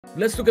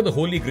Let's look at the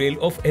holy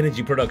grail of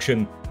energy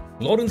production.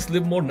 Lawrence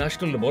Livermore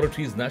National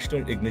Laboratory's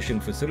National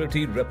Ignition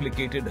Facility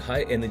replicated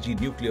high-energy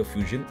nuclear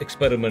fusion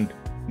experiment.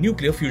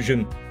 Nuclear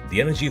fusion, the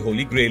energy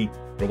holy grail,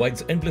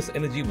 provides endless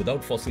energy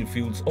without fossil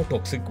fuels or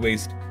toxic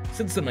waste.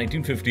 Since the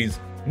 1950s,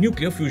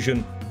 nuclear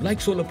fusion,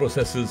 like solar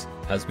processes,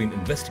 has been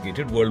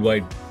investigated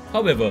worldwide.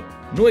 However,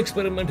 no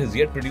experiment has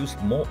yet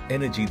produced more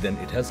energy than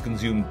it has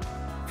consumed.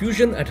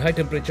 Fusion at high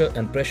temperature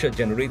and pressure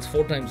generates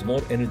 4 times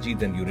more energy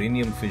than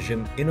uranium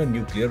fission in a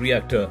nuclear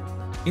reactor.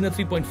 In a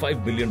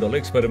 $3.5 billion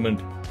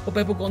experiment, a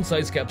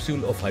peppercorn-sized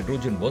capsule of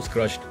hydrogen was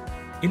crushed.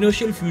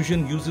 Inertial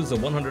fusion uses a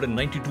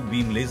 192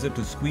 beam laser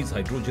to squeeze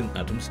hydrogen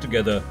atoms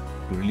together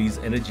to release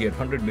energy at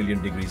 100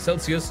 million degrees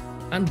Celsius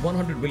and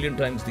 100 million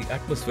times the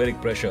atmospheric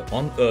pressure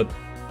on Earth.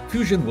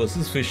 Fusion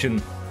versus fission.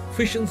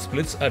 Fission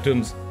splits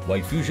atoms,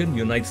 while fusion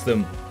unites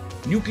them.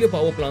 Nuclear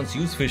power plants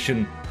use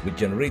fission, which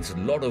generates a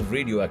lot of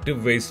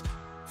radioactive waste.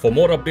 For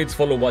more updates,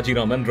 follow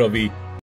Vajiram and Ravi.